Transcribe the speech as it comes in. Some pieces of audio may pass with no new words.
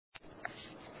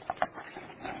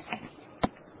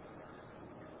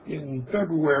In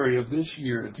February of this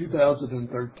year,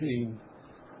 2013,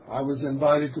 I was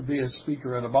invited to be a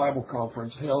speaker at a Bible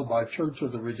conference held by Church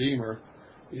of the Redeemer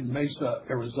in Mesa,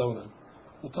 Arizona.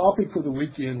 The topic for the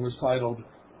weekend was titled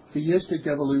Theistic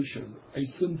Evolution, a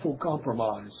Sinful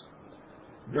Compromise.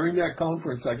 During that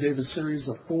conference, I gave a series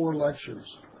of 4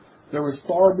 lectures. There was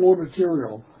far more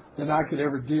material than I could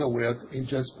ever deal with in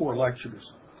just 4 lectures.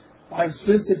 I have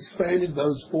since expanded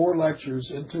those 4 lectures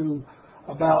into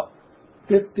about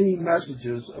 15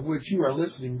 messages, of which you are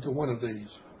listening to one of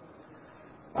these.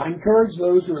 I encourage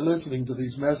those who are listening to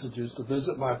these messages to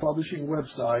visit my publishing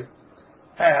website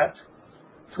at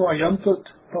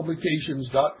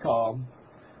triumphantpublications.com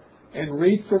and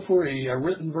read for free a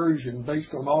written version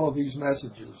based on all of these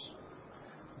messages.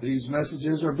 These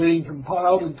messages are being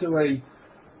compiled into a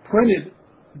printed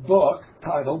book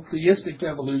titled Theistic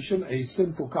Evolution, a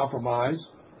Sinful Compromise.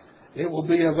 It will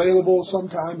be available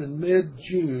sometime in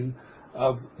mid-June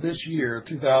of this year,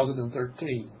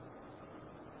 2013.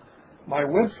 My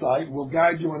website will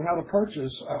guide you on how to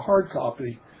purchase a hard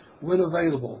copy when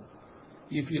available.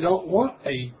 If you don't want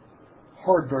a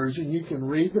hard version, you can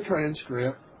read the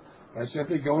transcript by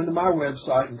simply going to my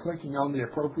website and clicking on the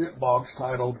appropriate box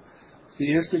titled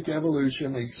Theistic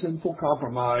Evolution, a Sinful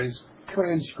Compromise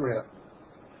Transcript.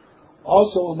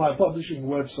 Also on my publishing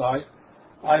website,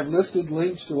 I have listed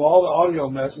links to all the audio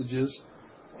messages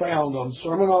found on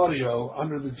Sermon Audio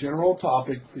under the general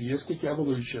topic, Theistic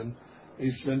Evolution,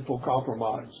 a Sinful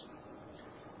Compromise.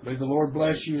 May the Lord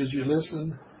bless you as you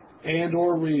listen and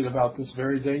or read about this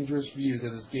very dangerous view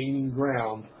that is gaining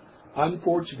ground,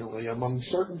 unfortunately, among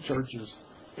certain churches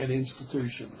and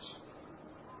institutions.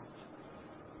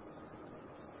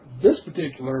 This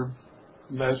particular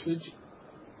message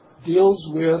deals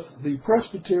with the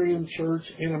Presbyterian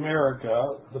Church in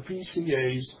America, the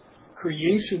PCA's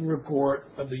Creation Report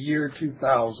of the year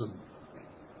 2000.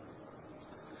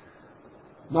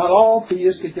 Not all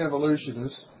theistic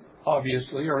evolutionists,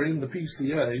 obviously, are in the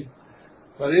PCA,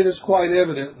 but it is quite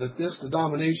evident that this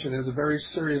denomination has a very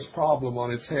serious problem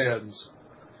on its hands.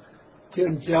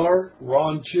 Tim Keller,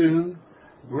 Ron Choon,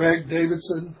 Greg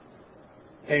Davidson,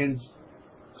 and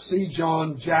C.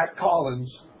 John Jack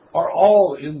Collins are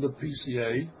all in the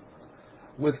PCA,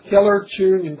 with Keller,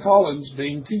 Choon, and Collins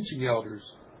being teaching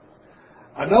elders.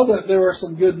 I know that there are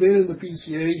some good men in the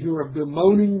PCA who are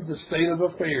bemoaning the state of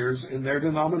affairs in their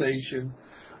denomination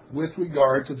with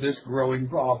regard to this growing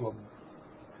problem.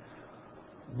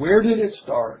 Where did it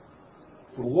start?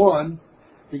 For one,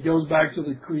 it goes back to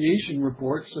the creation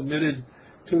report submitted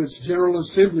to its General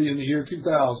Assembly in the year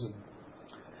 2000.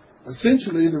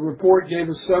 Essentially, the report gave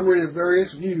a summary of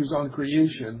various views on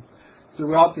creation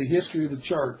throughout the history of the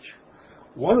church.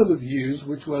 One of the views,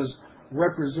 which was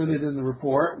represented in the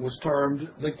report, was termed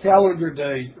the calendar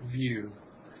day view.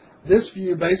 This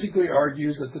view basically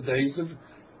argues that the days of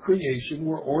creation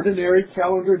were ordinary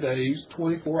calendar days,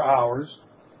 24 hours.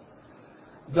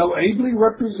 Though ably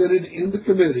represented in the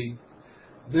committee,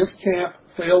 this camp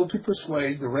failed to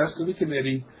persuade the rest of the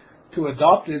committee to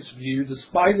adopt its view,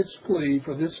 despite its plea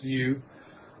for this view,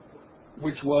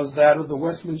 which was that of the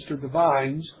Westminster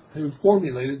Divines, who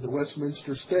formulated the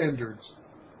Westminster Standards.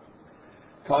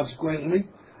 Consequently,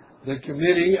 the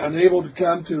committee, unable to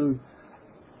come to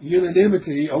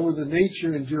unanimity over the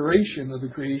nature and duration of the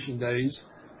creation days,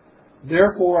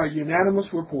 therefore a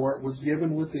unanimous report was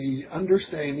given with the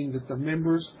understanding that the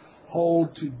members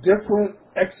hold to different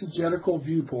exegetical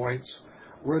viewpoints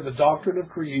where the doctrine of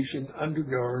creation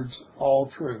undergirds all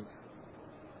truth.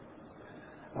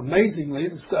 Amazingly,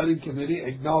 the study committee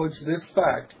acknowledged this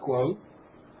fact, quote,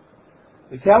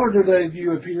 "The calendar day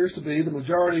view appears to be the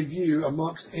majority view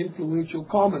amongst influential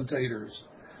commentators.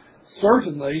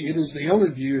 Certainly, it is the only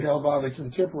view held by the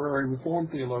contemporary Reformed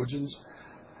theologians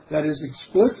that is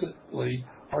explicitly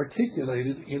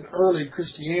articulated in early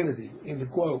Christianity," end of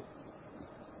quote.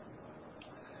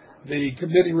 The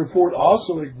committee report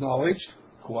also acknowledged,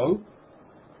 quote,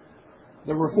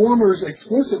 "The Reformers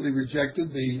explicitly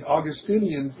rejected the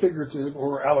Augustinian figurative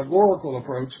or allegorical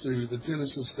approach to the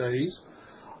Genesis days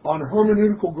on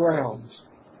hermeneutical grounds.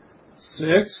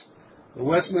 6. The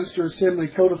Westminster Assembly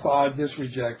codified this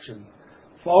rejection,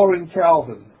 following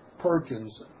Calvin,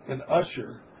 Perkins, and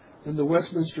Ussher in the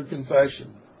Westminster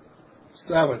Confession.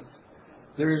 7th,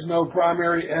 there is no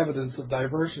primary evidence of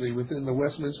diversity within the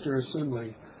Westminster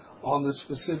Assembly on the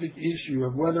specific issue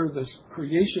of whether the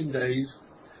creation days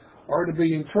are to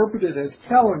be interpreted as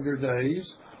calendar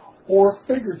days or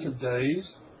figurative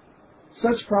days.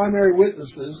 Such primary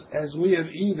witnesses as we have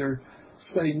either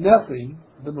say nothing,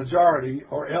 the majority,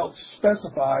 or else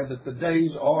specify that the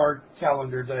days are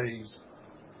calendar days,"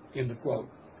 end of quote.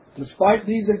 Despite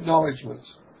these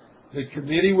acknowledgments, The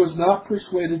committee was not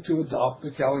persuaded to adopt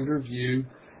the calendar view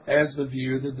as the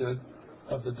view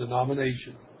of the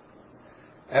denomination.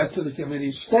 As to the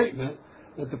committee's statement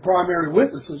that the primary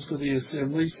witnesses to the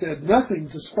assembly said nothing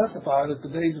to specify that the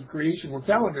days of creation were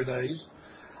calendar days,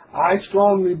 I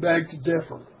strongly beg to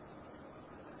differ.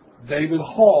 David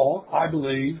Hall, I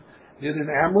believe, did an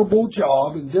admirable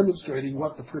job in demonstrating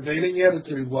what the prevailing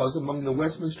attitude was among the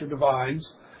Westminster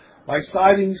divines by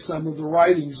citing some of the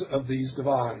writings of these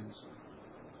divines.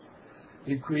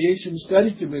 The Creation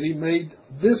Study Committee made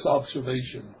this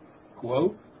observation,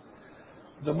 quote,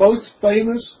 "The most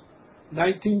famous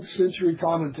 19th century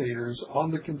commentators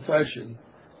on the Confession,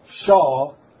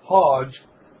 Shaw, Hodge,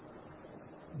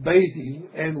 Beatty,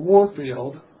 and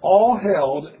Warfield, all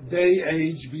held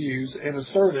day-age views and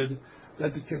asserted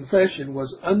that the Confession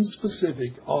was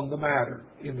unspecific on the matter,"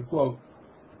 end quote.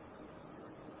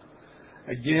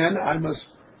 Again, I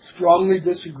must strongly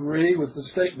disagree with the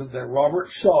statement that Robert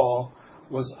Shaw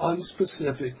was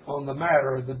unspecific on the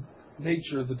matter of the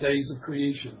nature of the days of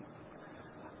creation.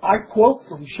 I quote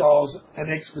from Shaw's An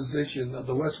Exposition of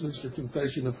the Westminster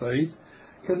Confession of Faith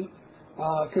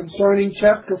concerning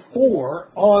chapter 4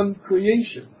 on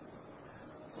creation.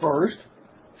 First,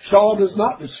 Shaw does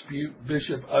not dispute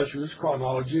Bishop Ussher's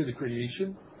chronology of the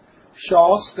creation.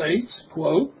 Shaw states,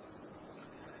 quote,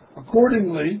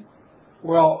 according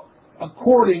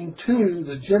to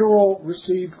the general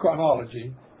received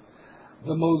chronology,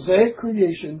 the Mosaic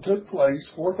creation took place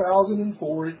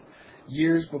 4,004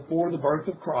 years before the birth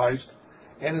of Christ,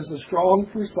 and is a strong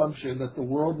presumption that the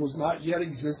world was not yet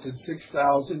existed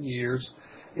 6,000 years.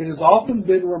 It has often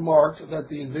been remarked that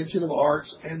the invention of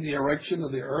arts and the erection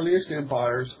of the earliest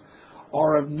empires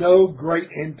are of no great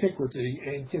antiquity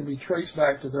and can be traced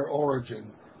back to their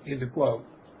origin, end quote.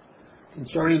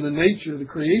 Concerning the nature of the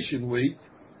creation week,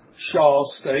 Shaw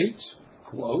states,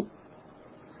 quote,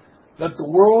 that the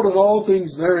world and all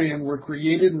things therein were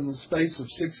created in the space of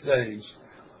 6 days.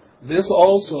 This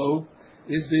also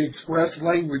is the express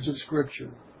language of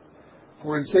Scripture.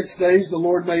 For in 6 days the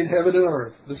Lord made heaven and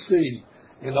earth, the sea,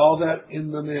 and all that in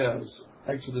them is.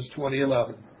 Exodus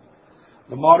 20:11.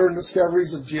 The modern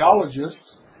discoveries of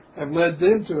geologists have led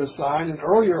them to assign an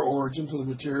earlier origin to the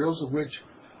materials of which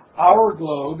our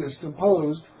globe is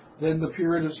composed than the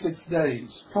period of 6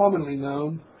 days, commonly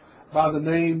known by the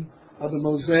name of the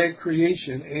Mosaic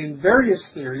creation, and various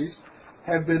theories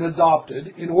have been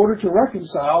adopted in order to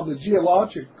reconcile the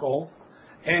geological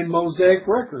and Mosaic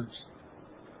records.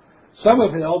 Some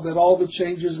have held that all the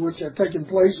changes which have taken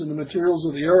place in the materials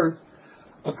of the earth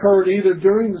occurred either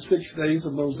during the 6 days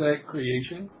of Mosaic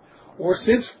creation or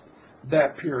since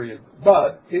that period,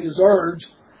 but it is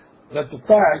urged that the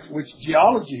fact which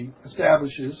geology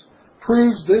establishes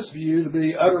proves this view to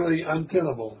be utterly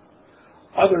untenable.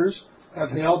 Others have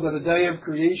held that a day of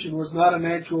creation was not a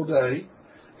natural day,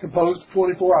 composed of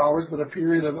 24 hours, but a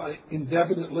period of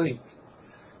indefinite length.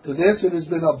 To this it has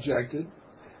been objected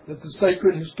that the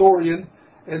sacred historian,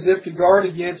 as if to guard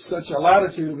against such a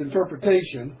latitude of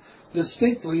interpretation,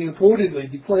 distinctly and pointedly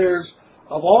declares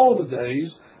of all the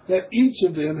days that each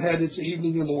of them had its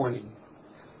evening and morning.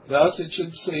 Thus it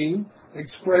should seem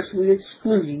expressly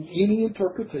excluding any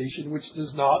interpretation which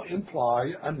does not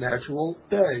imply a natural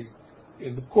day.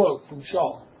 End of quote from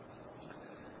Shaw.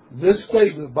 This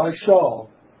statement by Shaw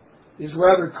is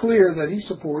rather clear that he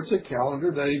supports a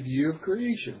calendar day view of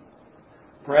creation.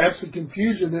 Perhaps the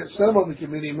confusion that some on the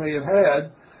committee may have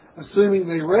had, assuming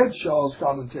they read Shaw's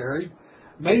commentary,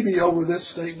 may be over this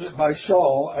statement by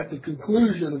Shaw at the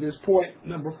conclusion of his point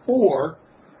number 4.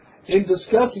 In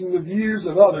discussing the views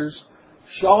of others,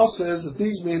 Shaw says that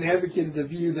these men advocated a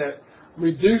view that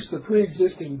reduced the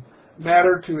pre-existing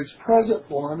matter to its present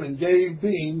form and gave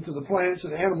being to the plants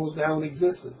and animals now in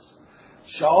existence.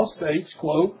 Shaw states,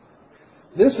 quote,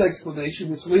 this explanation,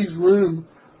 which leaves room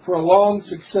for a long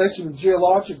succession of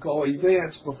geological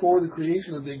events before the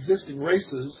creation of the existing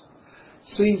races,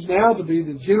 seems now to be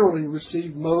the generally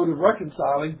received mode of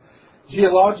reconciling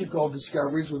geological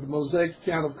discoveries with the Mosaic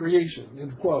account of creation,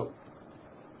 end quote.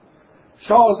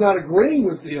 Shaw is not agreeing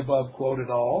with the above quote at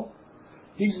all.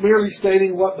 He's merely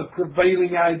stating what the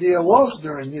prevailing idea was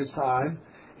during his time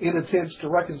in attempts to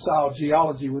reconcile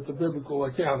geology with the biblical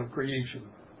account of creation.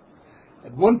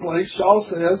 At one place, Shaw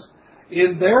says,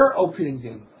 in their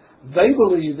opinion, they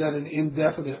believe that an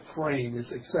indefinite frame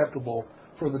is acceptable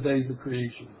for the days of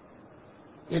creation.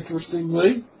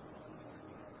 Interestingly,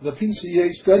 the PCA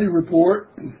study report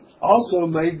also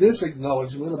made this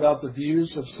acknowledgement about the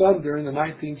views of some during the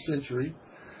 19th century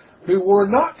who were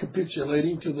not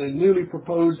capitulating to the newly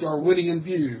proposed Darwinian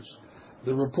views.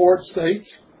 The report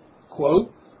states,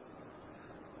 quote,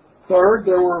 third,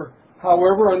 there were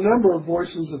However, a number of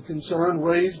voices of concern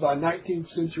raised by 19th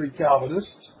century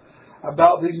Calvinists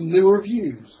about these newer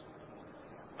views.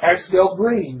 Ashbel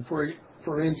Green,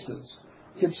 for instance,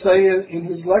 could say in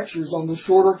his lectures on the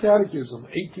Shorter Catechism,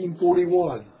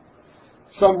 1841,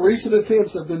 some recent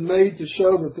attempts have been made to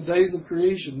show that the days of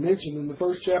creation mentioned in the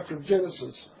first chapter of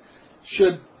Genesis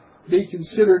should be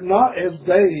considered not as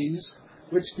days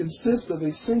which consist of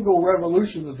a single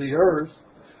revolution of the earth,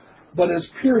 but as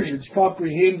periods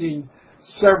comprehending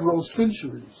several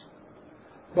centuries.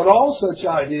 But all such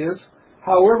ideas,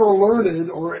 however learned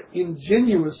or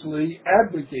ingenuously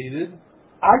advocated,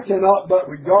 I cannot but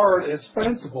regard as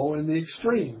fanciful in the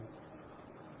extreme.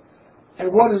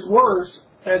 And what is worse,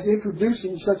 as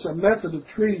introducing such a method of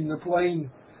treating the plain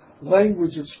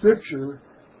language of Scripture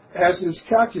as is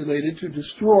calculated to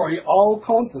destroy all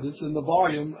confidence in the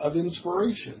volume of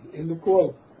inspiration. End of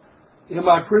quote. In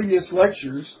my previous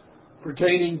lectures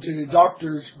pertaining to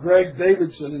Doctors Greg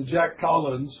Davidson and Jack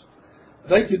Collins,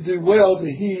 they could do well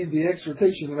to heed the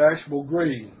exhortation of Ashbel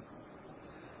Green.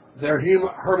 Their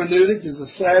hermeneutic is a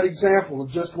sad example of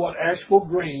just what Ashbel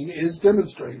Green is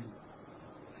demonstrating.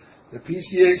 The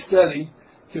PCA Study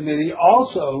Committee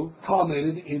also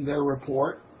commented in their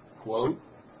report, quote,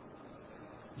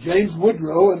 James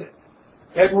Woodrow and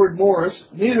Edward Morris,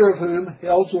 neither of whom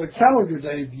held to a calendar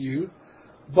day view,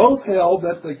 both held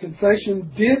that the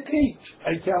confession did teach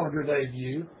a calendar day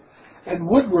view, and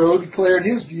Woodrow declared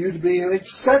his view to be an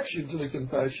exception to the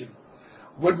confession.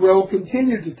 Woodrow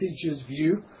continued to teach his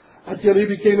view until he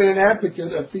became an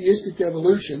advocate of theistic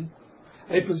evolution,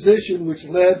 a position which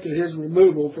led to his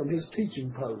removal from his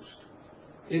teaching post.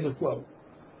 End of quote.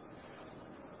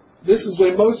 This is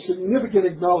a most significant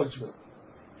acknowledgement.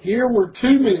 Here were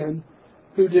two men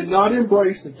who did not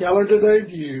embrace the calendar day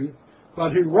view,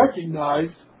 but who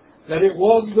recognized that it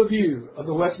was the view of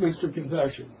the Westminster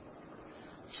Confession.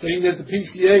 Seeing that the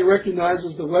PCA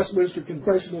recognizes the Westminster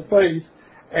Confession of Faith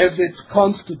as its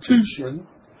constitution,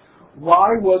 why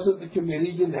wasn't the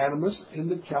committee unanimous in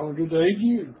the calendar day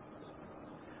view?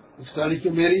 The study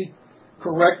committee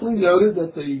correctly noted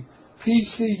that the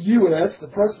PCUS, the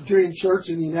Presbyterian Church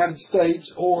in the United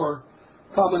States, or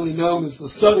commonly known as the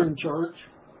Southern Church,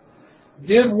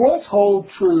 did what hold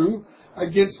true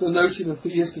against the notion of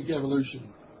theistic evolution.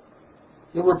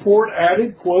 The report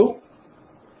added, quote,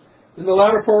 in the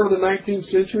latter part of the 19th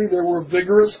century, there were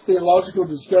vigorous theological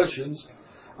discussions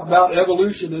about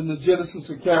evolution in the Genesis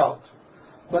account,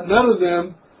 but none of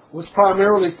them was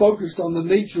primarily focused on the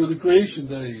nature of the creation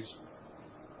days.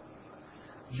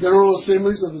 General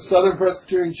Assemblies of the Southern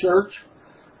Presbyterian Church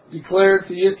declared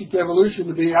theistic evolution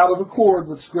to be out of accord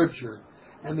with Scripture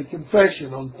and the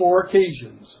Confession on 4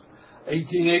 occasions,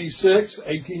 1886,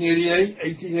 1888,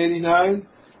 1889,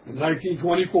 and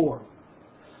 1924.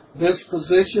 This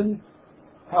position,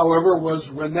 however, was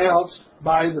renounced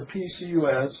by the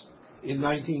PCUS in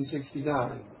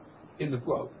 1969. End of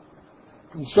quote.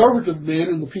 Conservative men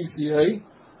in the PCA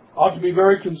ought to be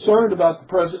very concerned about the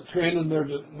present trend in their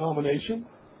denomination.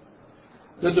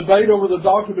 The debate over the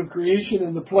doctrine of creation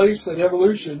and the place that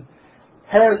evolution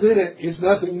has in it is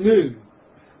nothing new.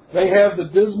 They have the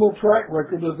dismal track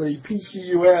record of the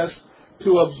PCUS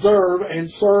to observe and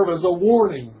serve as a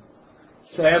warning.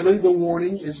 Sadly, the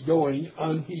warning is going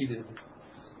unheeded.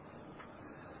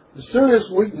 The serious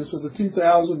weakness of the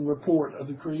 2000 report of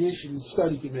the Creation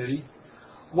Study Committee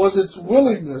was its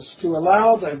willingness to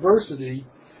allow diversity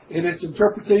in its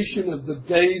interpretation of the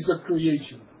days of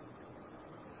creation.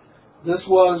 This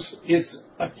was its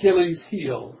Achilles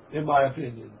heel, in my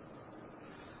opinion.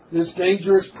 This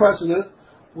dangerous precedent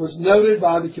was noted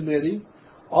by the committee,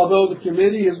 although the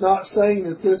committee is not saying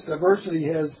that this diversity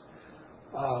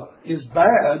is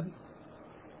bad.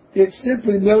 It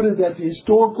simply noted that the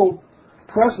historical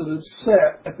precedents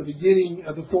set at the beginning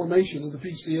of the formation of the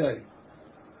PCA.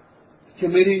 The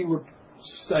committee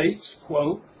states,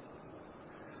 quote,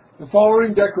 the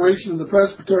following declaration of the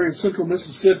Presbytery of Central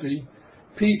Mississippi,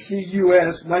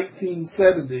 PCUS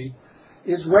 1970,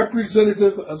 is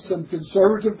representative of some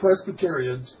conservative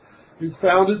Presbyterians who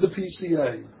founded the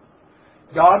PCA.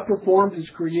 God performed his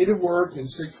creative work in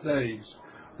 6 days.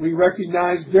 We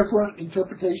recognize different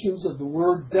interpretations of the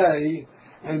word day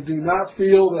and do not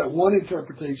feel that one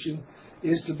interpretation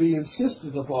is to be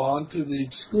insisted upon to the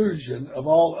exclusion of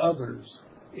all others.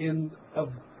 End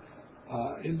of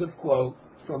quote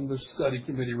from the study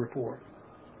committee report.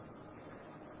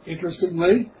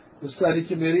 Interestingly, the study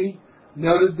committee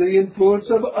noted the influence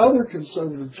of other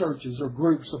conservative churches or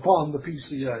groups upon the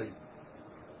PCA.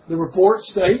 The report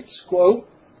states, quote,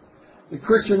 the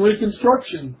Christian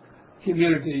Reconstruction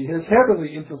community has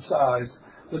heavily emphasized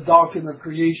the doctrine of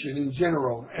creation in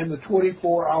general and the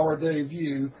 24-hour day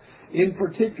view in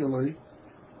particular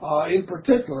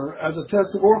as a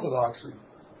test of orthodoxy.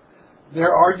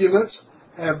 Their arguments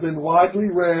have been widely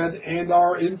read and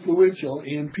are influential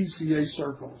in PCA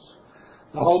circles.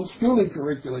 The homeschooling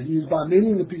curricula used by many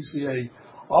in the PCA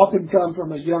often come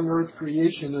from a young earth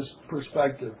creationist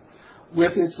perspective,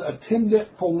 with its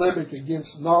attendant polemic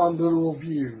against non-literal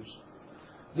views.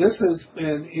 This has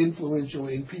been influential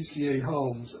in PCA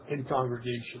homes and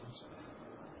congregations.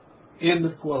 End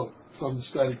of quote from the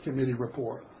study committee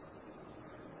report.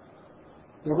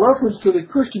 The reference to the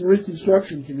Christian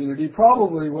Reconstruction community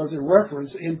probably was a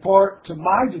reference in part to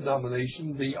my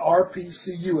denomination, the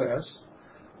RPCUS,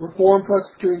 Reformed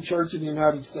Presbyterian Church in the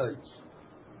United States.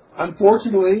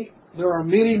 Unfortunately, there are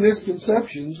many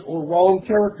misconceptions or wrong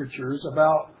caricatures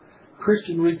about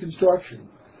Christian Reconstruction.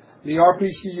 The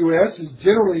RPCUS is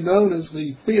generally known as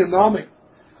the Theonomic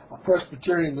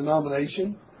Presbyterian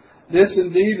denomination. This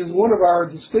indeed is one of our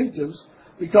distinctives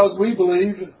because we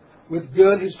believe with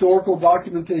good historical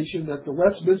documentation that the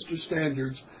Westminster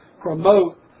Standards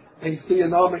promote a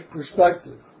theonomic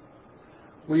perspective.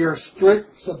 We are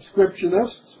strict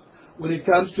subscriptionists when it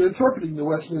comes to interpreting the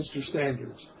Westminster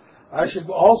Standards. I should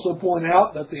also point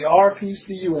out that the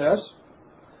RPCUS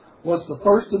was the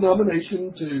first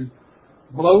denomination to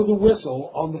blow the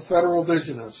whistle on the federal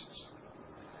visionists.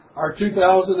 Our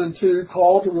 2002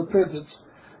 call to repentance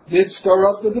did stir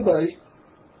up the debate.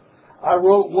 I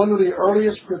wrote one of the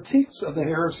earliest critiques of the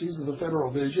heresies of the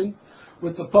federal vision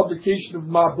with the publication of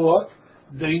my book,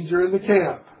 Danger in the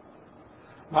Camp.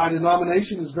 My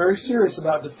denomination is very serious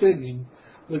about defending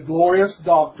the glorious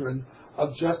doctrine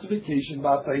of justification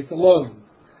by faith alone.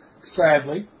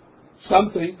 Sadly,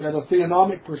 some think that a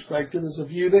theonomic perspective is a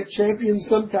view that champions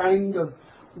some kind of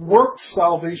works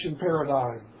salvation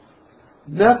paradigm.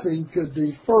 Nothing could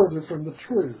be further from the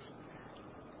truth.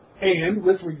 And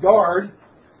with regard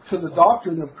to the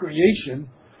doctrine of creation,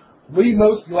 we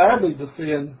most gladly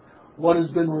defend what has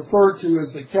been referred to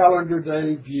as the calendar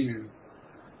day view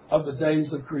of the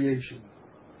days of creation.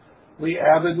 We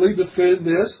avidly defend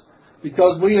this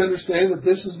because we understand that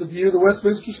this is the view of the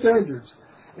Westminster Standards.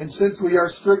 And since we are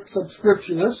strict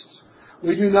subscriptionists,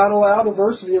 we do not allow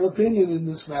diversity of opinion in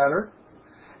this matter.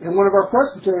 In one of our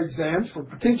presbytery exams for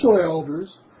potential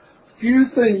elders, few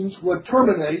things would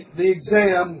terminate the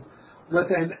exam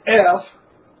with an F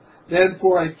than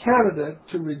for a candidate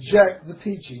to reject the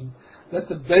teaching that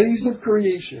the days of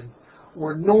creation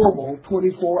were normal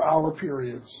 24-hour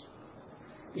periods.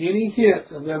 Any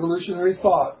hint of evolutionary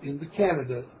thought in the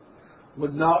candidate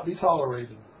would not be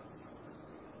tolerated.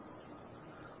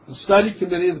 The study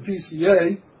committee of the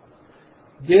PCA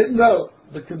did note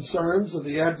the concerns of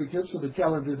the advocates of the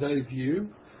calendar day view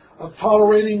of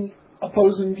tolerating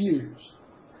opposing views.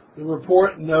 The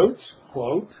report notes,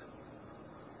 quote,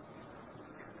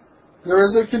 "There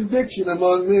is a conviction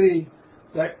among many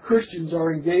that Christians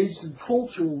are engaged in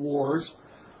culture wars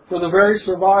for the very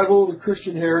survival of the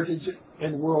Christian heritage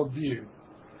and worldview.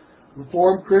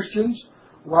 Reformed Christians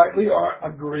rightly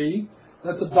agree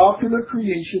that the doctrine of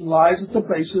creation lies at the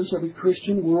basis of a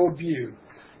Christian worldview.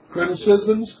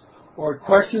 Criticisms or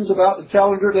questions about the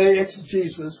calendar day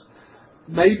exegesis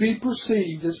may be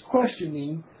perceived as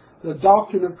questioning the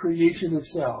doctrine of creation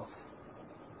itself.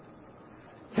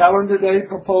 Calendar day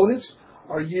proponents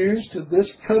are used to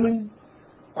this coming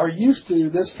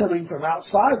from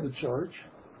outside the church,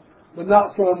 but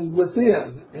not from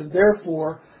within, and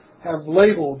therefore have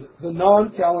labeled the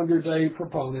non-calendar day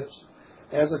proponents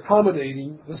as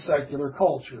accommodating the secular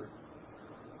culture.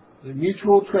 The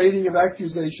mutual trading of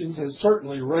accusations has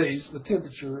certainly raised the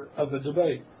temperature of the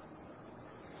debate.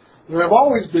 There have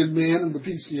always been men in the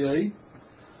PCA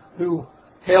who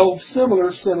held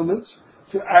similar sentiments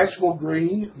to Ashwell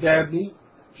Green, Dabney,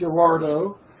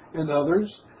 Gerardo, and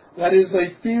others. That is, they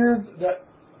feared that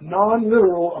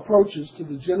non-literal approaches to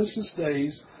the Genesis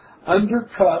days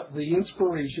undercut the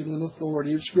inspiration and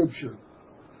authority of Scripture.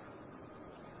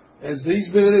 As these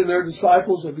men and their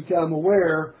disciples have become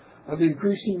aware of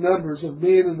increasing numbers of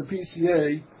men in the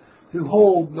PCA who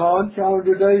hold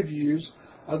non-calendar day views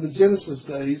of the Genesis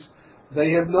days,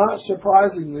 they have not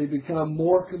surprisingly become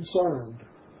more concerned."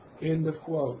 End of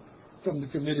quote from the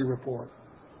committee report.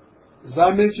 As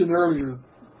I mentioned earlier,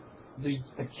 the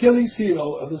Achilles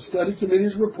heel of the study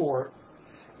committee's report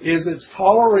is its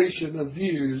toleration of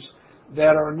views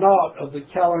that are not of the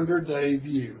calendar day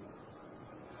view.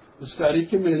 The study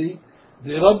committee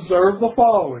did observe the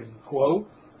following, quote,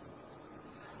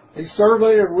 "A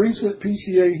survey of recent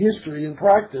PCA history and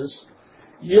practice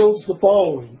yields the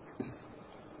following.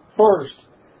 First,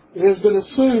 it has been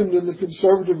assumed in the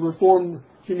conservative Reformed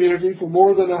community for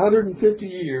more than 150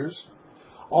 years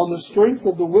on the strength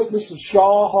of the witness of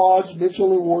Shaw, Hodge,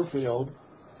 Mitchell, and Warfield,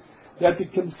 that the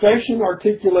confession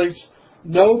articulates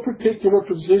no particular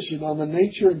position on the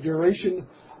nature and duration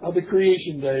of the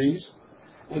creation days,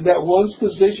 and that one's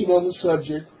position on the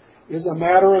subject is a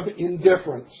matter of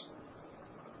indifference.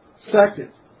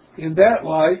 Second, in that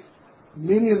light,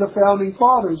 many of the founding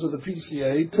fathers of the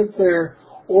PCA took their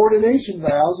ordination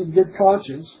vows in good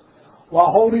conscience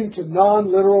while holding to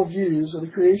non-literal views of the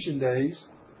creation days,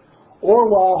 or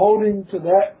while holding to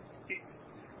that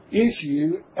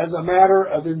issue as a matter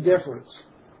of indifference.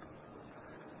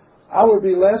 I would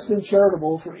be less than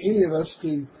charitable for any of us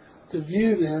to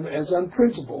view them as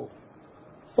unprincipled.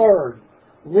 Third,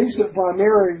 recent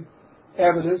primary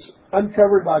evidence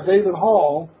uncovered by David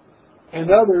Hall and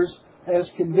others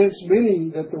has convinced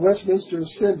many that the Westminster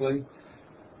Assembly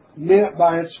meant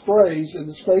by its phrase in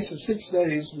the space of 6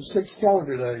 days was 6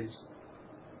 calendar days.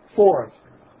 Fourth,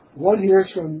 one hears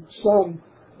from some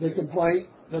the complaint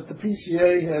that the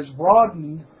PCA has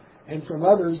broadened, and from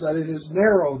others that it has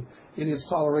narrowed in its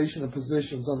toleration of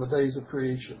positions on the days of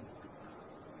creation.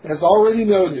 As already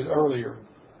noted earlier,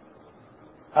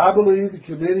 I believe the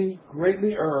committee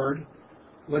greatly erred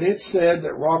when it said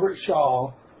that Robert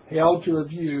Shaw held to a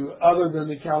view other than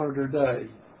the calendar day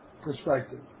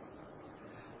perspective.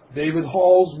 David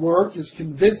Hall's work is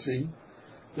convincing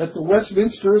that the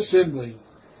Westminster Assembly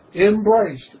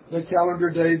embraced the calendar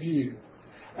day view.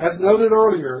 As noted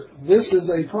earlier, this is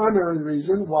a primary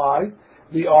reason why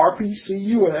the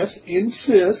RPCUS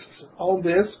insists on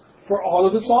this for all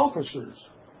of its officers.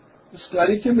 The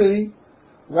study committee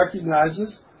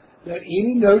recognizes that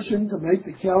any notion to make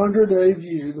the calendar day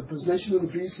view the position of the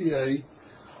PCA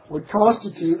would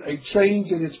constitute a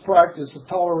change in its practice of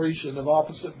toleration of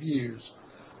opposite views.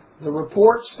 The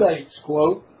report states,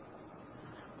 quote,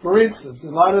 for instance,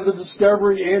 in light of the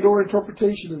discovery and or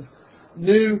interpretation of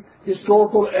new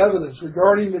historical evidence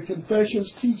regarding the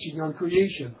Confession's teaching on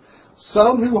creation,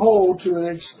 some who hold to an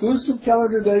exclusive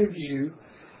calendar day view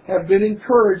have been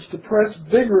encouraged to press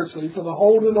vigorously for the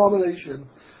whole denomination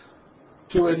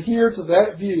to adhere to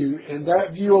that view and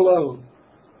that view alone.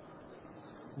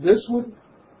 This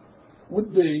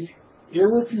would be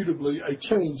irrefutably a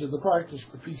change in the practice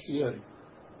of the PCA.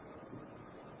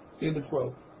 End of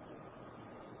quote.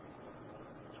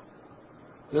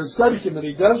 The study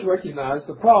committee does recognize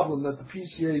the problem that the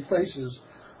PCA faces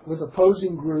with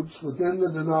opposing groups within the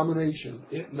denomination.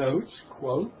 It notes,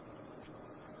 quote,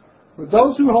 but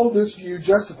those who hold this view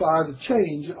justify the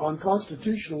change on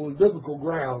constitutional and biblical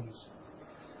grounds.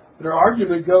 Their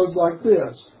argument goes like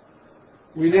this.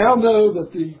 We now know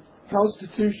that the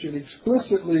Constitution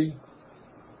explicitly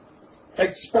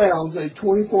expounds a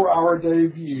 24-hour day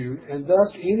view, and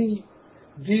thus any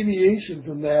deviation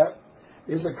from that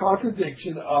is a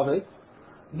contradiction of it,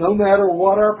 no matter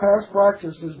what our past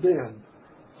practice has been.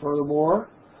 Furthermore,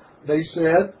 they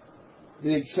said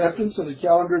the acceptance of the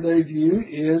calendar day view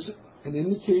is an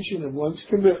indication of one's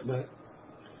commitment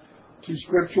to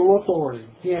scriptural authority.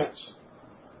 Hence,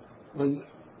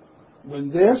 when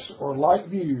this or like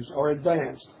views are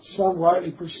advanced, some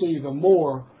rightly perceive a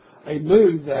move,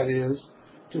 that is,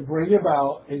 to bring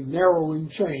about a narrowing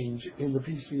change in the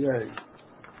PCA.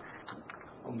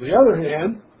 On the other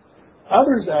hand,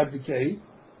 others advocate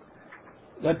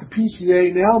that the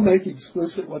PCA now make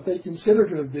explicit what they consider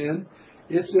to have been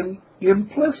its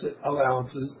implicit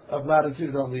allowances of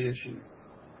latitude on the issue.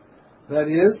 That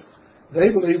is, they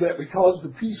believe that because the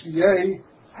PCA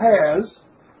has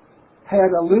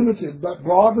had a limited but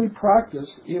broadly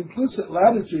practiced implicit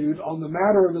latitude on the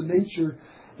matter of the nature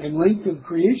and length of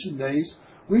creation days,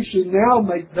 we should now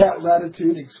make that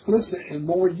latitude explicit and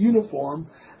more uniform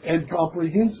and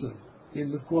comprehensive.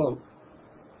 End of quote.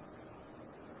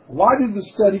 Why did the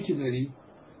study committee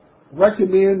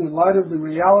recommend, in light of the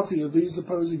reality of these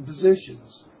opposing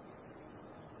positions?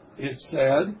 It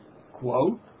said,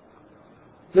 quote,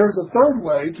 there's a third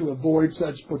way to avoid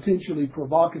such potentially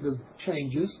provocative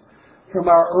changes from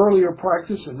our earlier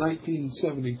practice in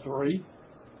 1973.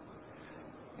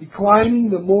 Declining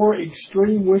the more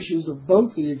extreme wishes of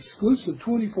both the exclusive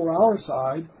 24-hour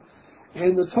side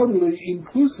and the totally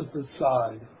inclusivist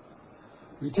side.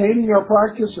 Retaining our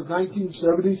practice of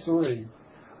 1973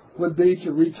 would be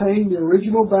to retain the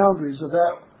original boundaries of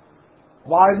that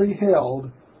widely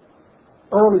held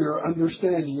earlier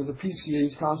understanding of the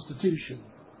PCA's Constitution,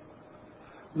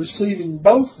 receiving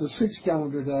both the 6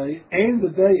 calendar day and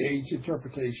the day age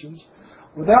interpretations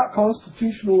without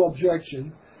constitutional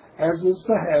objection, as was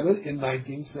the habit in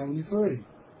 1973.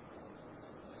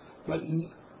 But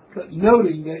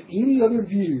noting that any other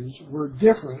views were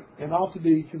different and ought to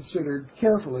be considered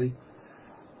carefully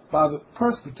by the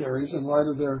presbyteries in light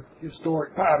of their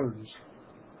historic patterns.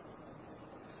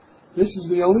 This is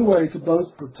the only way to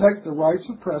both protect the rights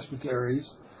of presbyteries,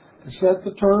 to set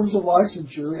the terms of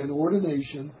licensure and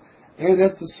ordination, and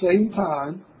at the same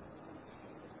time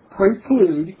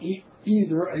preclude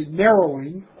either a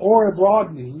narrowing or a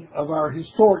broadening of our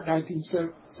historic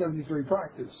 1973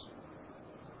 practice.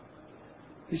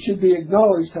 It should be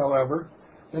acknowledged, however,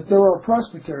 that there are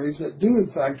presbyteries that do in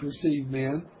fact receive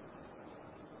men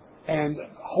and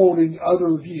holding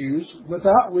other views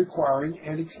without requiring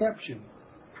an exception,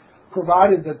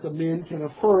 provided that the men can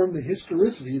affirm the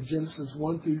historicity of Genesis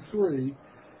 1 through 3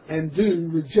 and do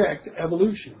reject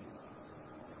evolution.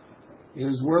 It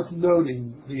is worth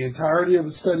noting the entirety of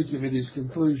the study committee's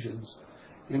conclusions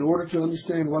in order to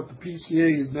understand what the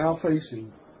PCA is now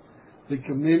facing. The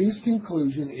committee's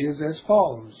conclusion is as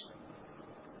follows.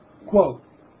 Quote,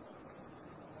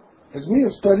 as we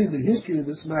have studied the history of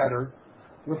this matter,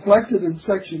 reflected in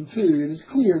Section 2, it is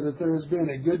clear that there has been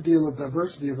a good deal of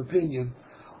diversity of opinion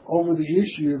over the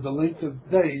issue of the length of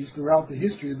days throughout the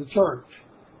history of the Church.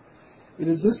 It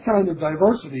is this kind of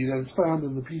diversity that is found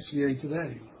in the PCA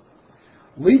today.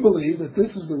 We believe that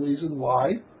this is the reason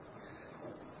why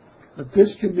that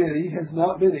this committee has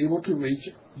not been able to reach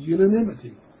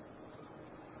unanimity.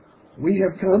 We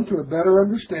have come to a better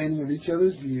understanding of each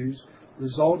other's views,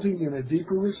 resulting in a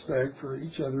deeper respect for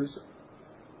each other's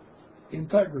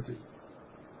integrity.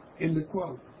 End of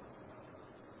quote.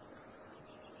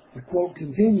 The quote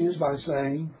continues by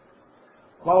saying,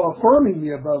 while affirming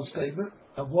the above statement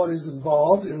of what is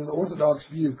involved in an orthodox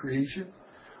view of creation,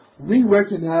 we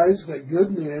recognize that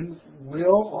good men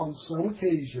will, on some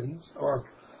occasions, or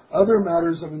other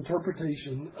matters of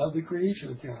interpretation of the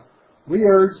creation account. We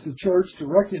urge the Church to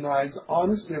recognize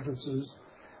honest differences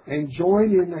and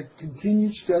join in a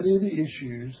continued study of the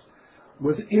issues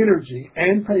with energy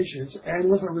and patience and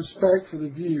with a respect for the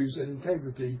views and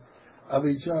integrity of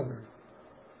each other.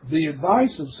 The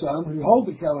advice of some who hold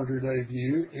the calendar day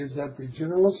view is that the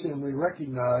General Assembly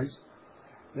recognize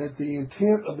that the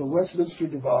intent of the Westminster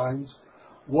Divines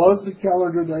was the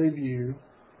calendar day view,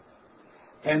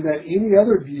 and that any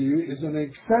other view is an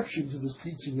exception to the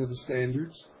teaching of the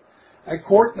standards. A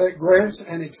court that grants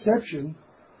an exception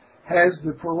has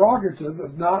the prerogative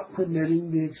of not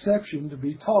permitting the exception to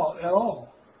be taught at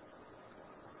all.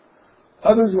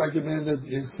 Others recommend that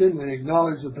the Assembly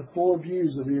acknowledge that the four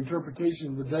views of the interpretation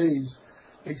of the days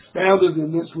expounded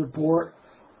in this report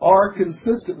are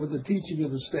consistent with the teaching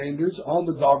of the standards on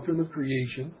the doctrine of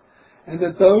creation, and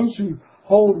that those who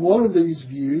hold one of these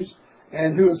views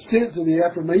and who assent to the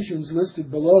affirmations listed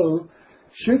below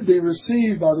should be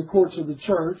received by the courts of the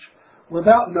Church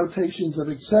without notations of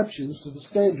exceptions to the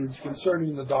standards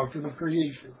concerning the doctrine of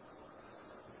creation.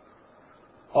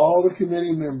 All the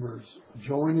committee members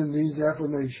join in these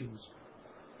affirmations.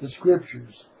 The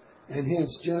Scriptures, and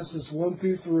hence Genesis 1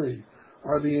 through 3,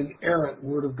 are the inerrant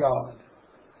Word of God.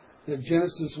 That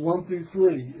Genesis 1 through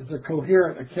 3 is a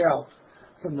coherent account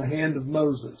from the hand of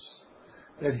Moses.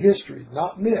 That history,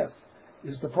 not myth,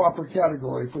 is the proper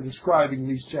category for describing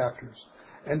these chapters.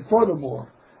 And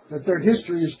furthermore, that their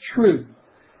history is true.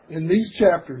 In these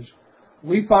chapters,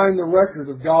 we find the record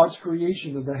of God's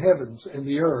creation of the heavens and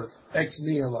the earth, ex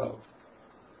nihilo,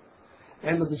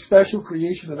 and of the special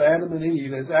creation of Adam and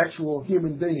Eve as actual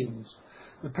human beings,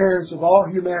 the parents of all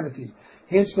humanity.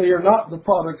 Hence, they are not the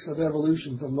products of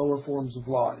evolution from lower forms of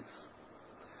life.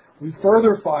 We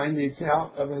further find the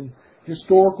account of an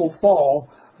historical fall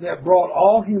that brought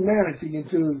all humanity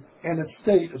into an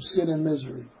estate of sin and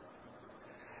misery,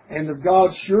 and of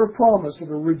God's sure promise of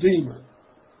a Redeemer.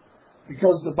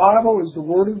 Because the Bible is the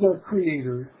Word of the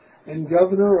Creator and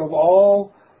Governor of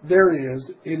all there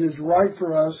is, it is right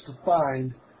for us to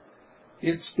find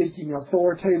it speaking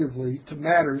authoritatively to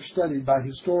matters studied by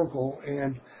historical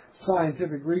and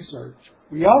scientific research.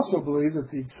 We also believe that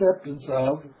the acceptance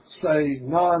of, say,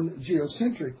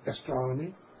 non-geocentric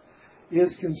astronomy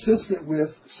is consistent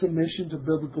with submission to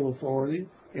biblical authority.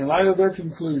 In light of their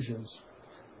conclusions,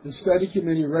 the study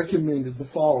committee recommended the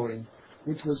following,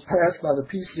 which was passed by the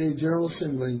PCA General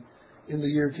Assembly in the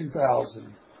year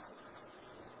 2000.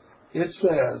 It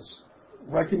says,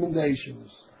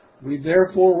 recommendations. We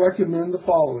therefore recommend the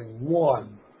following.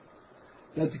 1,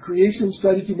 that the Creation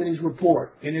Study Committee's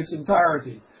report in its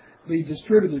entirety be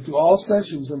distributed to all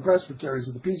sessions and presbyteries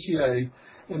of the PCA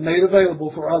and made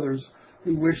available for others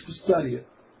who wish to study it.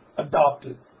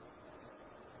 Adopted.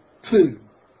 2,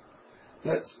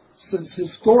 that since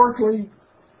historically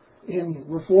in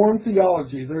Reformed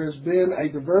theology there has been a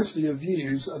diversity of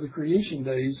views of the creation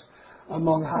days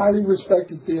among highly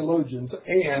respected theologians,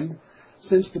 and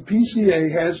since the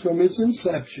PCA has from its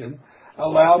inception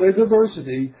allowed a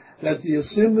diversity that the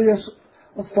Assembly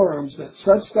affirms that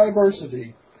such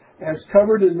diversity as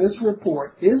covered in this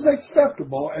report is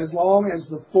acceptable as long as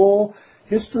the full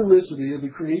historicity of the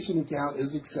creation account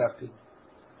is accepted.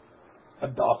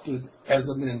 Adopted as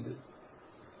amended.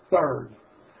 Third,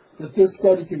 that this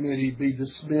study committee be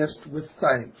dismissed with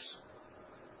thanks.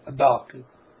 Adopted.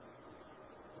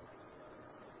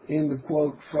 End of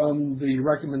quote from the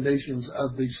recommendations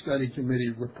of the study committee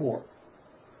report.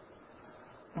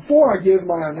 Before I give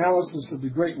my analysis of the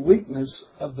great weakness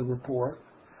of the report,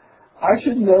 I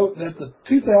should note that the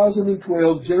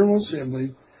 2012 General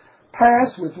Assembly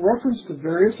passed with reference to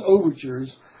various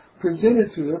overtures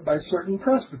presented to it by certain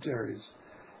presbyteries.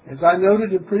 As I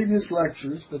noted in previous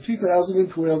lectures, the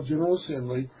 2012 General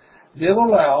Assembly did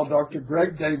allow Dr.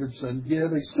 Greg Davidson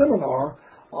give a seminar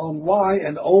on why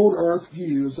an old earth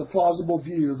view is a plausible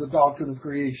view of the doctrine of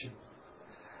creation.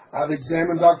 I've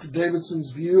examined Dr.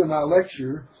 Davidson's view in my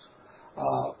lectures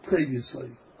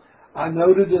previously. I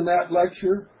noted in that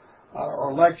lecture,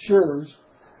 or lectures,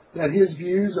 that his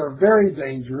views are very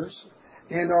dangerous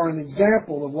and are an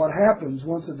example of what happens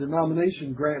once a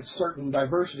denomination grants certain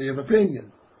diversity of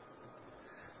opinion.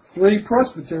 3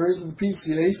 presbyteries of the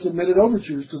PCA submitted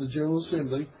overtures to the General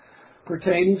Assembly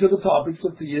pertaining to the topics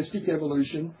of theistic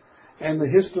evolution and the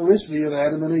historicity of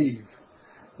Adam and Eve.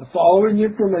 The following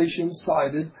information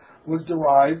cited was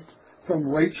derived from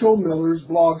Rachel Miller's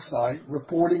blog site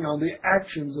reporting on the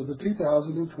actions of the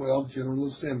 2012 General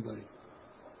Assembly,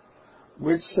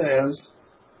 which says,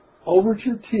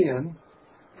 Overture 10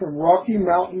 from Rocky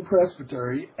Mountain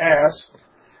Presbytery asked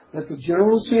that the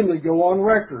General Assembly go on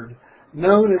record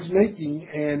known as making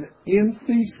an in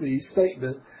thesis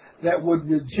statement that would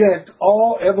reject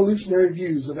all evolutionary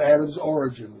views of Adam's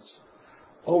origins.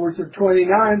 Overture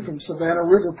 29 from Savannah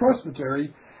River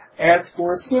Presbytery asked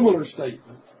for a similar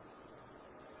statement.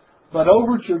 But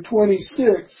Overture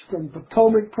 26 from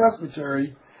Potomac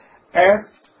Presbytery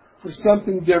asked for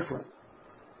something different.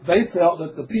 They felt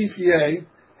that the PCA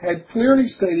had clearly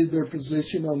stated their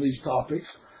position on these topics,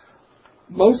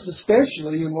 most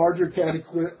especially in Larger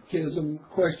Catechism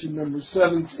question number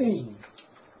 17.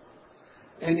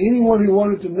 And anyone who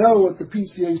wanted to know what the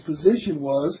PCA's position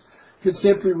was could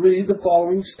simply read the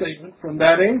following statement from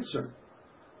that answer,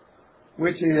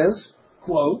 which is,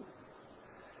 quote,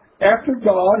 After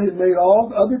God had made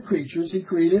all other creatures, he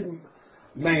created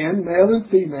man, male and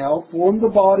female, formed the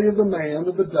body of the man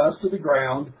of the dust of the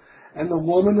ground, and the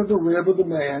woman of the rib of the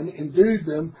man, endued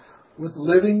them with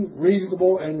living,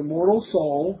 reasonable, and immortal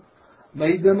soul,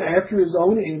 made them after his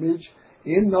own image,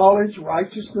 in knowledge,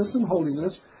 righteousness, and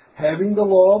holiness, having the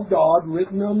law of God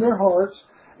written on their hearts,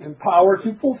 and power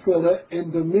to fulfill it,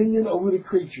 and dominion over the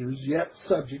creatures, yet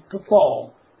subject to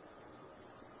fall.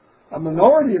 A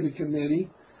minority of the committee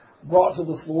brought to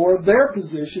the floor their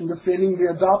position defending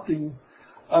the adopting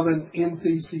of an in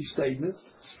thesis statement,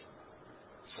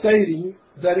 stating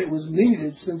that it was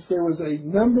needed since there was a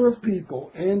number of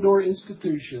people and or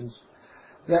institutions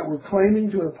that were claiming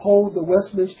to uphold the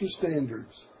Westminster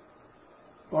Standards.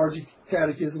 Larger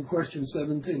Catechism question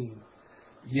 17.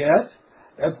 Yet,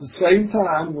 at the same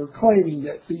time, were claiming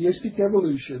that theistic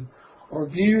evolution, or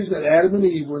views that Adam and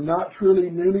Eve were not truly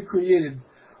newly created,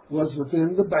 was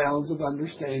within the bounds of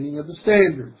understanding of the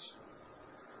standards.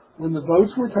 When the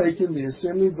votes were taken, the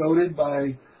Assembly voted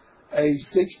by a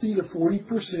 60 to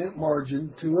 40%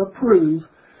 margin to approve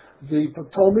the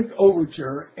Potomac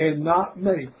Overture and not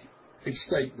make a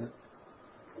statement.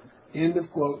 End of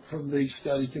quote from the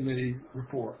study committee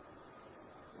report.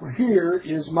 Well, here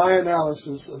is my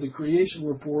analysis of the creation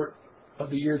report of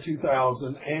the year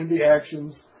 2000 and the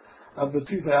actions of the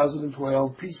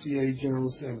 2012 PCA General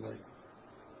Assembly.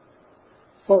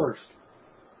 First,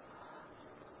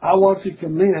 I want to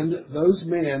commend those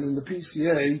men in the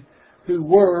PCA who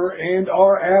were and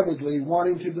are avidly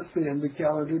wanting to defend the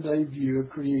calendar day view of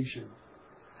creation.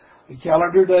 The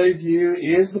calendar day view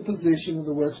is the position of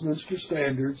the Westminster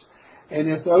Standards, and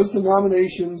if those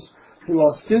denominations who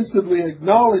ostensibly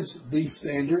acknowledge these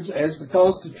standards as the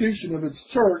constitution of its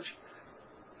church,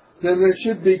 then there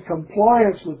should be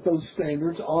compliance with those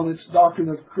standards on its doctrine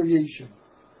of creation.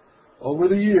 Over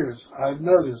the years, I've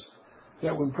noticed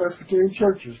that when Presbyterian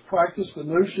churches practice the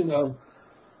notion of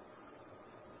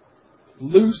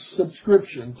loose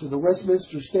subscription to the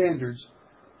Westminster Standards,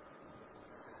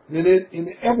 then it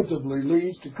inevitably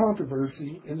leads to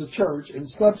controversy in the church and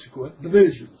subsequent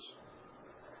divisions.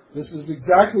 This is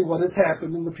exactly what has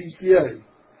happened in the PCA,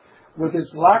 with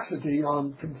its laxity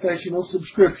on confessional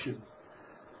subscription.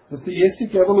 The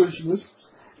theistic evolutionists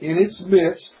in its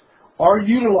midst are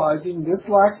utilizing this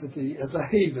laxity as a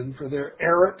haven for their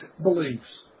errant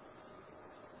beliefs.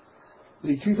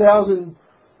 The 2000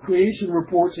 creation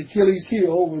report's Achilles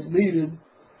heel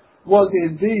was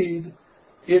indeed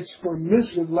its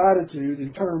permissive latitude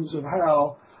in terms of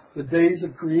how the days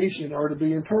of creation are to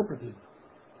be interpreted.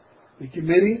 The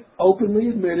committee openly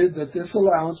admitted that this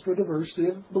allowance for diversity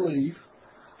of belief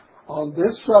on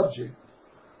this subject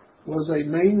was a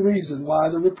main reason why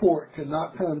the report could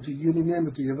not come to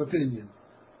unanimity of opinion.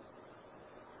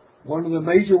 One of the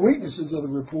major weaknesses of the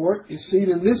report is seen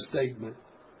in this statement,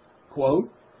 quote,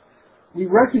 "We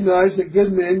recognize that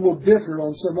good men will differ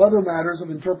on some other matters of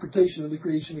interpretation of the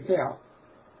creation account.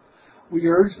 We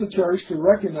urge the Church to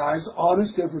recognize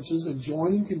honest differences and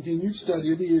join in continued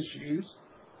study of the issues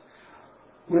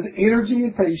with energy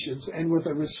and patience and with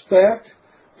a respect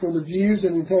for the views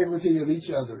and integrity of each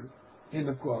other." End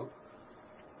of quote.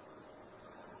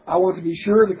 I want to be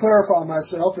sure to clarify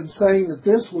myself in saying that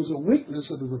this was a weakness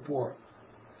of the report.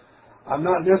 I'm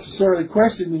not necessarily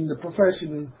questioning the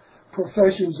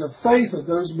professions of faith of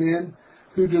those men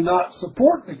who do not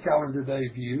support the calendar day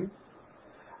view.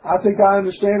 I think I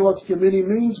understand what the committee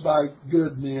means by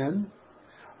good men,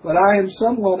 but I am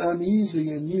somewhat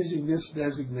uneasy in using this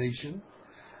designation.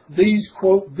 These,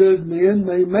 quote, good men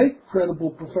may make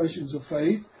credible professions of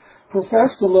faith,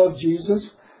 profess to love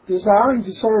Jesus, desiring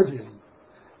to serve him.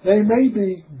 They may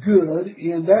be good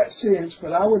in that sense,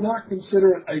 but I would not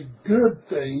consider it a good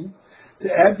thing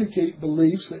to advocate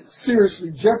beliefs that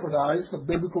seriously jeopardize the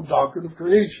biblical doctrine of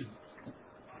creation.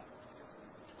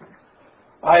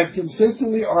 I have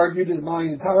consistently argued in my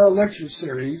entire lecture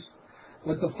series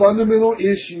that the fundamental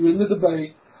issue in the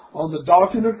debate on the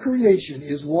doctrine of creation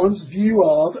is one's view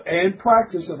of and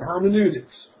practice of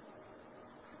hermeneutics,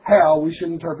 how we should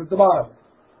interpret the Bible.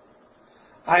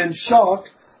 I am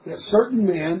shocked that certain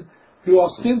men who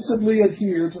ostensibly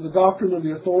adhere to the doctrine of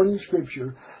the authority of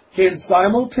Scripture can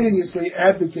simultaneously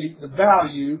advocate the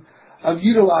value of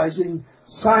utilizing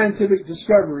scientific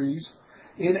discoveries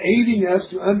in aiding us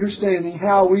to understanding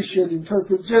how we should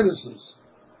interpret Genesis.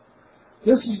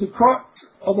 This is the crux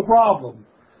of the problem.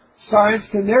 Science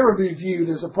can never be viewed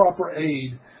as a proper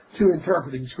aid to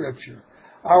interpreting Scripture.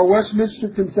 Our Westminster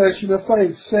Confession of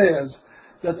Faith says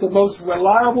that the most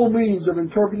reliable means of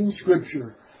interpreting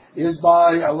Scripture is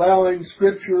by allowing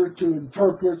Scripture to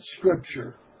interpret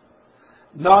Scripture,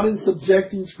 not in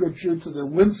subjecting Scripture to the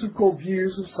whimsical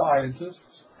views of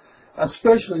scientists,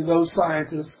 especially those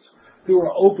scientists who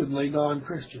are openly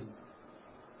non-Christian.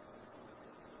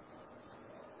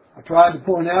 I tried to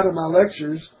point out in my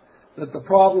lectures that the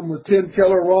problem with Tim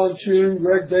Keller, Ron Choon,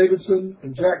 Greg Davidson,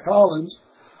 and Jack Collins,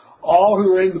 all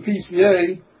who are in the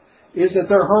PCA, is that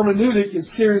their hermeneutic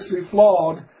is seriously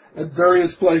flawed at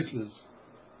various places.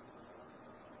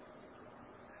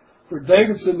 For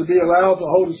Davidson to be allowed to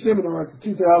hold a seminar at the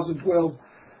 2012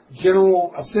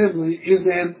 General Assembly is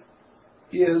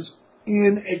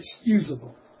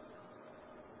inexcusable.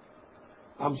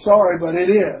 I'm sorry, but it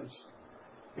is.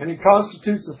 And it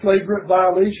constitutes a flagrant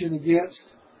violation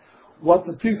against what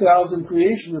the 2000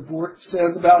 creation report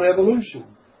says about evolution,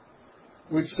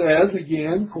 which says,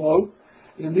 again, quote,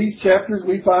 "In these chapters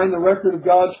we find the record of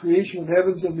God's creation of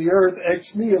heavens and the earth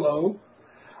ex nihilo,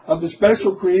 of the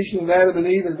special creation of Adam and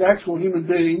Eve as actual human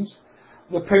beings,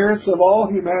 the parents of all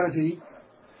humanity.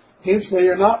 Hence they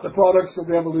are not the products of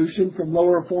evolution from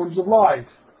lower forms of life."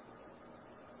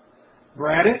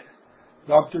 Granted,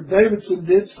 Dr. Davidson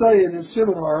did say in his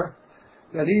seminar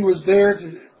that he was there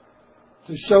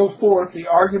to show forth the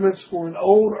arguments for an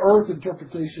old earth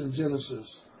interpretation of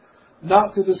Genesis,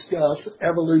 not to discuss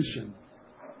evolution.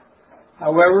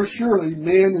 However, surely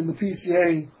men in the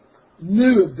PCA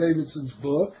knew of Davidson's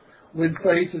book, When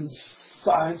Faith and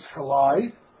Science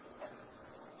Collide.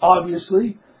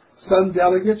 Obviously, some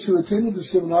delegates who attended the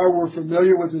seminar were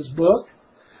familiar with his book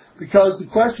because the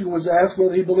question was asked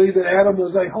whether he believed that Adam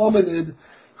was a hominid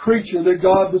creature that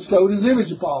God bestowed his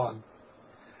image upon.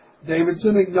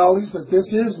 Davidson acknowledged that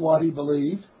this is what he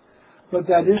believed, but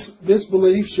that this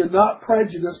belief should not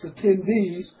prejudice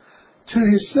attendees to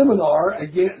his seminar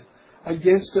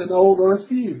against an old earth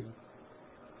view.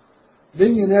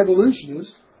 Being an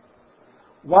evolutionist,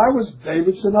 why was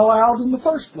Davidson allowed in the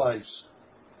first place?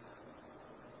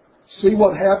 See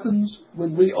what happens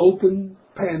when we open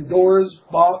Pandora's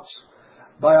box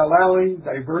by allowing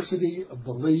diversity of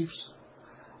beliefs?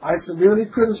 I severely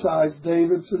criticized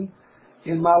Davidson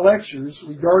in my lectures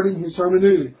regarding his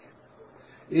hermeneutic.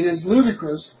 It is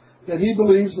ludicrous that he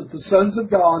believes that the sons of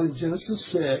God in Genesis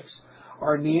 6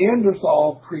 are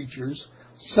Neanderthal creatures,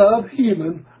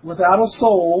 subhuman, without a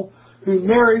soul, who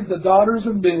married the daughters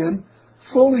of men,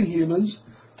 fully humans,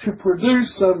 to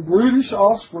produce some brutish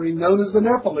offspring known as the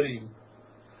Nephilim.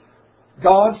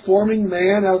 God forming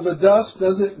man out of the dust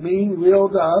doesn't mean real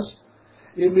dust.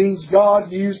 It means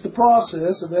God used the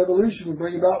process of evolution to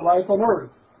bring about life on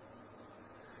earth.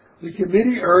 The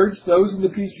committee urged those in the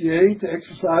PCA to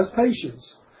exercise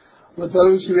patience with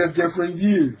those who have differing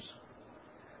views.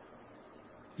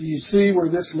 Do you see where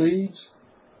this leads?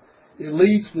 It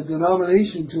leads the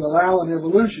denomination to allow an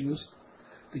evolutionist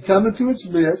to come into its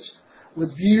midst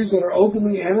with views that are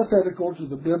openly antithetical to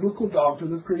the biblical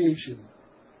doctrine of creation.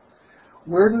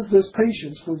 Where does this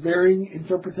patience for varying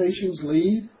interpretations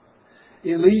lead?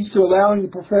 It leads to allowing the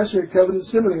professor at Covenant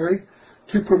Seminary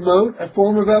to promote a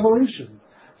form of evolution,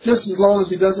 just as long as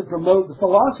he doesn't promote the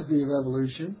philosophy of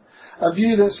evolution, a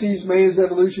view that sees man's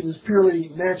evolution as purely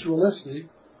naturalistic.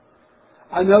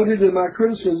 I noted in my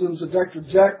criticisms of Dr.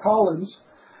 Jack Collins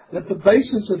that the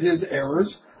basis of his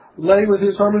errors lay with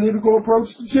his hermeneutical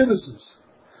approach to Genesis.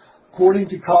 According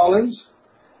to Collins,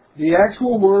 the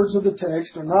actual words of the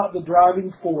text are not the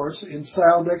driving force in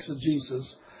sound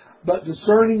exegesis, but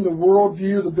discerning the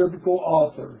worldview of the biblical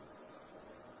author.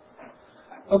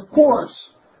 Of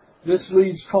course, this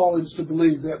leads Collins to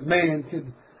believe that man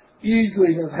could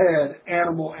easily have had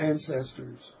animal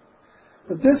ancestors.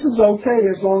 But this is okay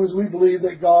as long as we believe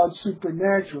that God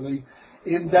supernaturally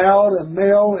endowed a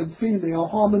male and female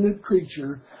hominid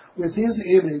creature with his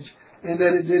image, and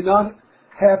that it did not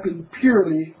happen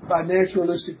purely by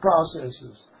naturalistic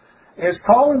processes. As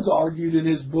Collins argued in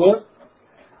his book,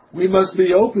 we must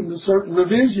be open to certain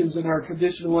revisions in our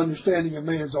traditional understanding of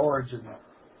man's origin.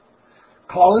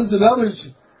 Collins and others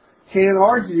can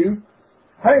argue,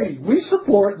 hey, we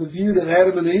support the view that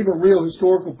Adam and Eve are real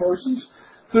historical persons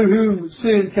through whom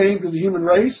sin came to the human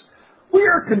race. We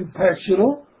are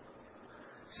confessional.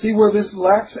 See where this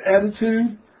lax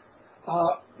attitude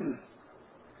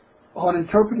on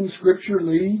interpreting Scripture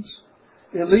leads?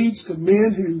 It leads to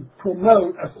men who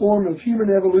promote a form of human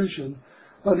evolution,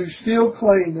 but who still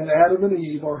claim that Adam and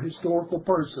Eve are historical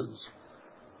persons.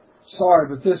 Sorry,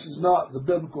 but this is not the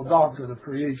biblical doctrine of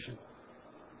creation.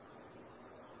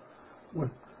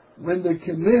 When the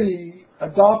committee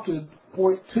adopted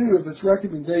point 2 of its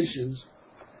recommendations,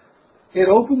 it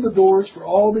opened the doors for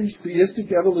all these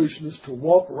theistic evolutionists to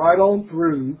walk right on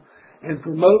through and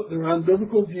promote their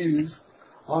unbiblical views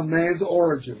on man's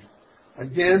origin.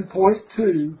 Again, point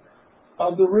 2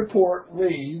 of the report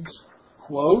reads,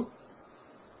 quote,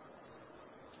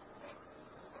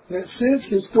 that since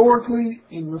historically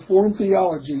in Reformed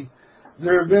theology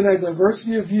there have been a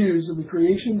diversity of views in the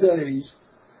creation days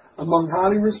among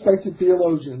highly respected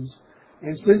theologians,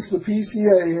 and since the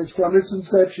PCA has from its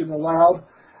inception allowed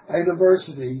a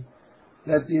diversity,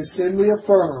 that the Assembly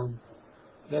affirm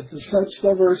that such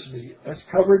diversity as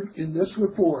covered in this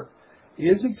report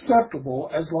is acceptable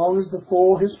as long as the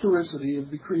full historicity of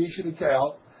the creation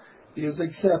account is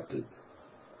accepted.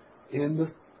 In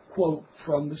the quote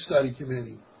from the study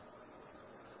committee.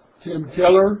 Tim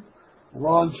Keller,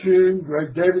 Ron Choon,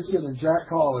 Greg Davidson, and Jack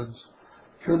Collins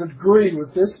could agree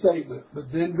with this statement,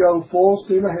 but then go full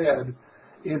steam ahead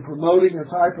in promoting a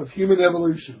type of human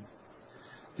evolution.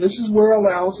 This is where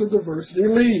allowance of diversity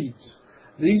leads.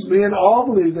 These men all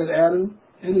believe that Adam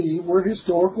and Eve were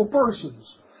historical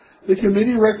persons. The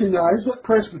committee recognized that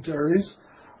presbyteries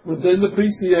within the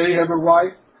PCA have a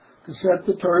right to set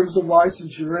the terms of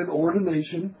licensure and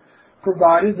ordination,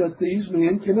 provided that these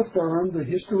men can affirm the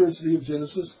historicity of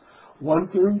Genesis 1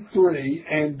 through 3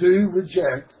 and do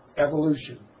reject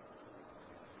evolution.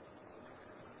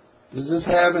 Does this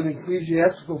have an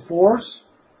ecclesiastical force?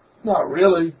 Not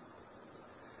really.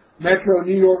 Metro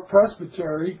New York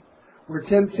Presbytery, where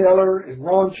Tim Keller and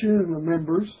Ron Choon were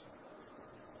members,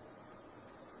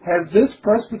 has this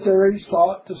presbytery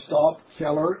sought to stop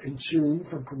Keller and Choon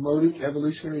from promoting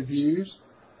evolutionary views?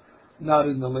 Not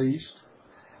in the least.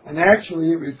 And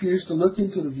actually, it refused to look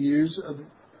into the views of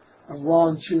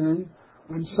Ron Choon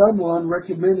when someone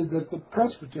recommended that the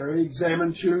presbytery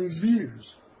examine Choon's views.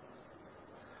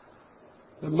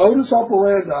 The modus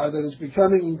operandi that is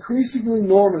becoming increasingly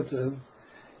normative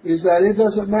is that it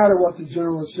doesn't matter what the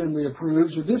General Assembly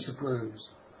approves or disapproves.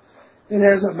 It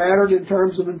hasn't mattered in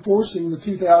terms of enforcing the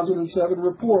 2007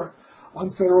 report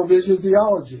on federal vision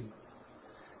theology.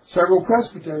 Several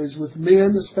presbyteries with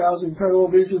men espousing federal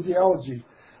vision theology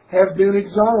have been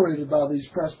exonerated by these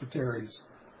presbyteries,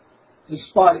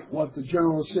 despite what the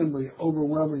General Assembly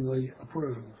overwhelmingly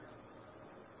approved.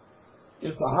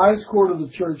 If the highest court of the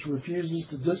church refuses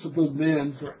to discipline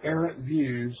men for errant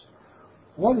views,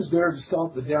 what is there to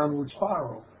stop the downward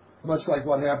spiral, much like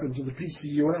what happened to the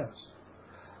PCUS?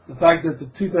 The fact that the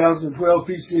 2012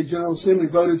 PCA General Assembly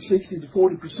voted 60 to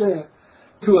 40%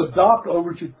 to adopt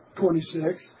Overture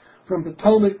 26 from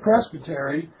Potomac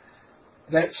Presbytery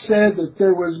that said that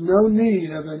there was no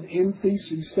need of an in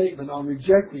thesis statement on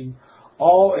rejecting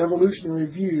all evolutionary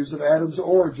views of Adam's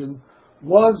origin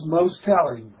was most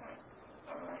telling.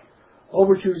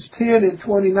 Overtures 10 and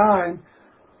 29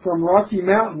 from Rocky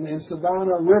Mountain and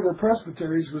Savannah River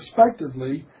Presbyteries,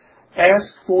 respectively,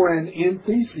 asked for an in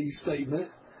thesis statement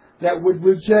that would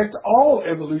reject all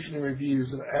evolutionary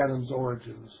views of Adam's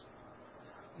origins.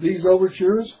 These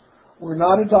overtures were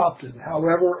not adopted.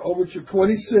 However, Overture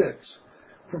 26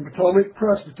 from Potomac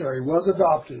Presbytery was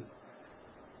adopted.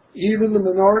 Even the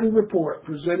minority report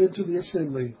presented to the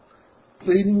Assembly,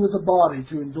 pleading with the body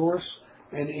to endorse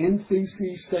an in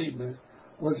thesis statement,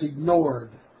 was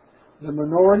ignored. The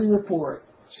minority report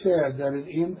said that an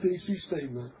in thesis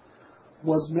statement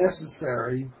was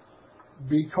necessary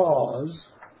because,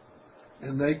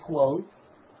 and they quote,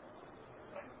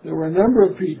 there were a number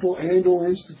of people and or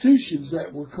institutions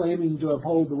that were claiming to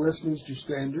uphold the Westminster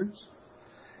Standards,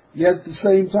 yet at the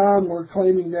same time were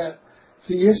claiming that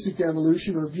theistic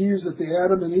evolution, or views that the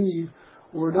Adam and Eve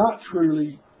were not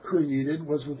truly created,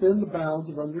 was within the bounds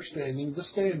of understanding the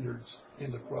standards,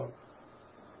 end of quote.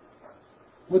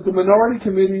 With the minority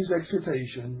committee's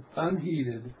exhortation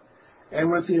unheeded,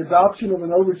 and with the adoption of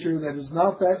an overture that is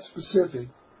not that specific,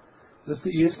 the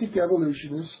theistic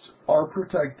evolutionists are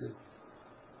protected.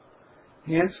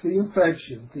 Hence the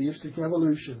infection, theistic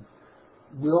evolution,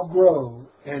 will grow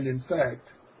and infect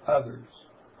others.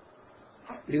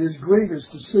 It is grievous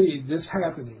to see this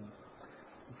happening.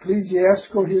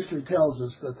 Ecclesiastical history tells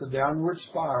us that the downward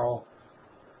spiral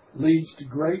leads to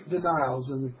great denials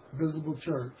in the visible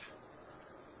church.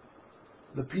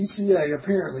 The PCA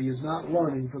apparently is not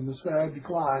learning from the sad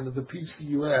decline of the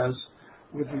PCUS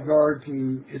with regard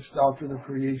to its doctrine of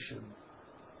creation.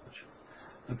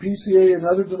 The PCA and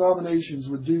other denominations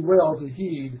would do well to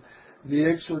heed the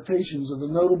exhortations of the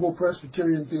notable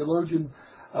Presbyterian theologian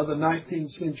of the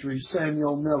 19th century,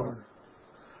 Samuel Miller,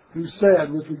 who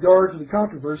said, with regard to the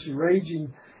controversy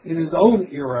raging in his own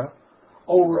era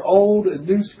over old and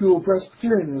new school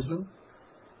Presbyterianism,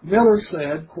 Miller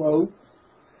said, quote,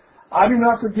 I do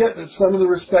not forget that some of the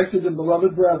respected and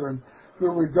beloved brethren who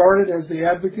are regarded as the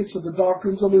advocates of the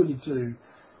doctrines alluded to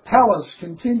tell us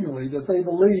continually that they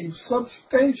believe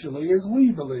substantially as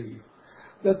we believe,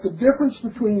 that the difference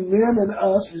between them and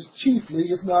us is chiefly,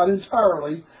 if not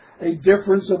entirely, a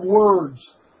difference of words.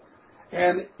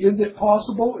 And is it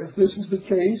possible, if this is the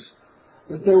case,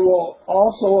 that there will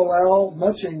also allow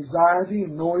much anxiety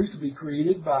and noise to be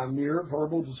created by a mere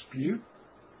verbal dispute?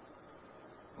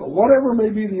 But whatever may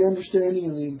be the understanding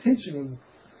and the intention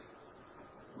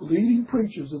of leading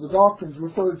preachers of the doctrines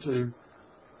referred to,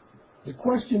 the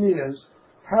question is,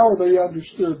 how are they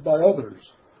understood by others?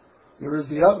 There is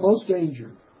the utmost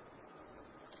danger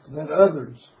that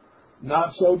others,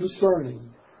 not so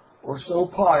discerning or so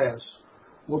pious,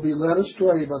 will be led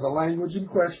astray by the language in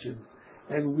question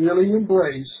and really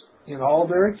embrace in all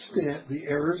their extent the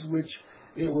errors which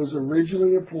it was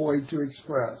originally employed to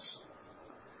express.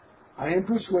 I am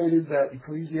persuaded that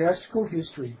ecclesiastical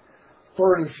history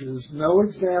furnishes no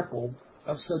example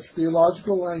of such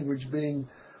theological language being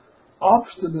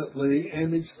obstinately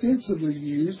and extensively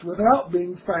used without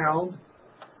being found,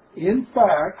 in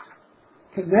fact,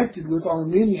 connected with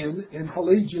Arminian and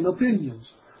Pelagian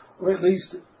opinions, or at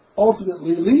least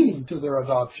ultimately leading to their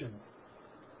adoption.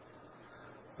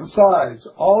 Besides,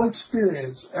 all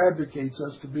experience advocates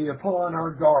us to be upon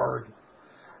our guard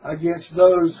against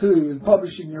those who, in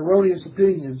publishing erroneous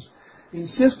opinions,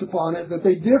 insist upon it that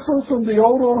they differ from the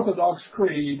old Orthodox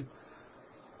creed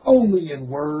only in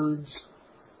words.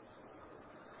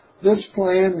 This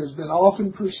plan has been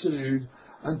often pursued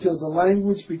until the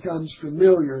language becomes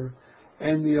familiar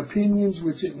and the opinions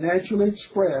which it naturally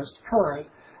expressed current,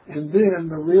 and then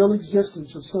the real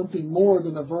existence of something more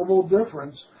than a verbal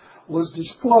difference was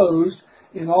disclosed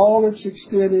in all its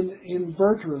extent and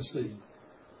invertebracy.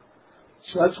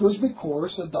 Such was the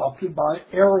course adopted by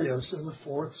Arius in the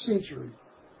 4th century.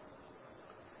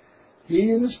 He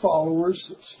and his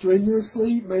followers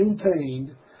strenuously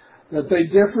maintained that they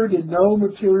differed in no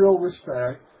material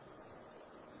respect.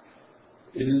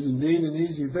 It is indeed an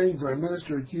easy thing for a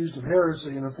minister accused of heresy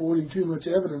and affording too much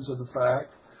evidence of the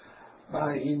fact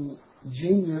by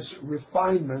ingenious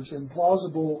refinements and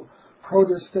plausible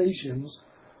protestations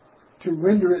to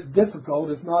render it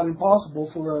difficult, if not impossible,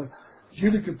 for a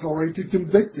judicatory to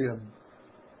convict him.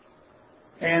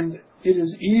 And it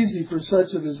is easy for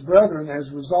such of his brethren as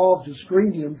resolved to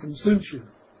screen him from censure,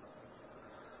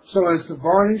 so as to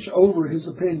varnish over his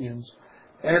opinions,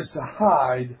 as to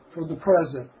hide for the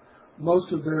present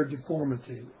most of their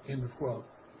deformity. End of quote.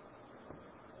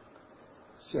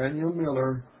 Samuel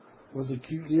Miller was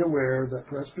acutely aware that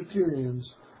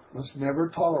Presbyterians must never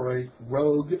tolerate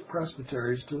rogue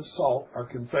presbyteries to assault our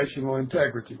confessional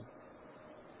integrity.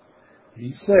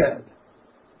 He said,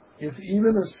 if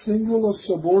even a single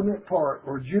subordinate part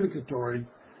or judicatory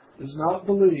does not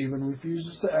believe and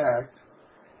refuses to act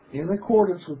in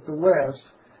accordance with the rest,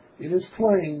 it is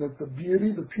plain that the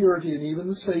beauty, the purity, and even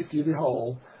the safety of the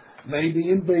whole may be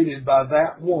invaded by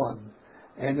that one,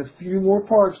 and if few more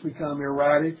parts become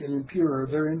erratic and impure,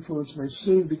 their influence may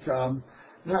soon become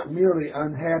not merely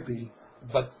unhappy,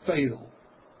 but fatal.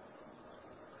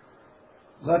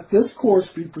 Let this course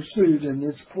be pursued, and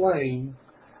it's plain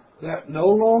that no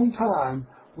long time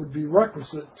would be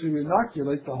requisite to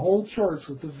inoculate the whole church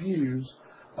with the views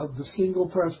of the single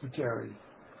presbytery,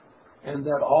 and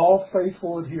that all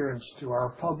faithful adherence to our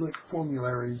public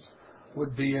formularies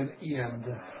would be an end.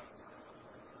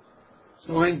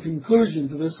 So in conclusion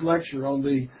to this lecture on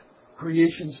the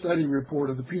Creation Study Report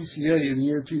of the PCA in the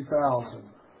year 2000,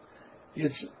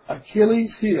 its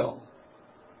Achilles heel,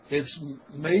 its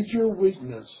major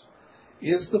weakness,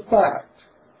 is the fact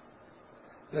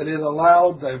that it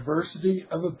allowed diversity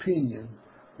of opinion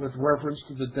with reference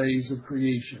to the days of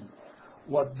creation.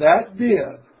 What that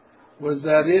did was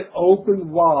that it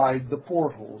opened wide the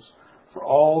portals for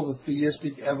all the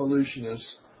theistic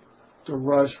evolutionists to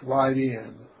rush right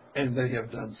in, and they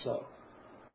have done so.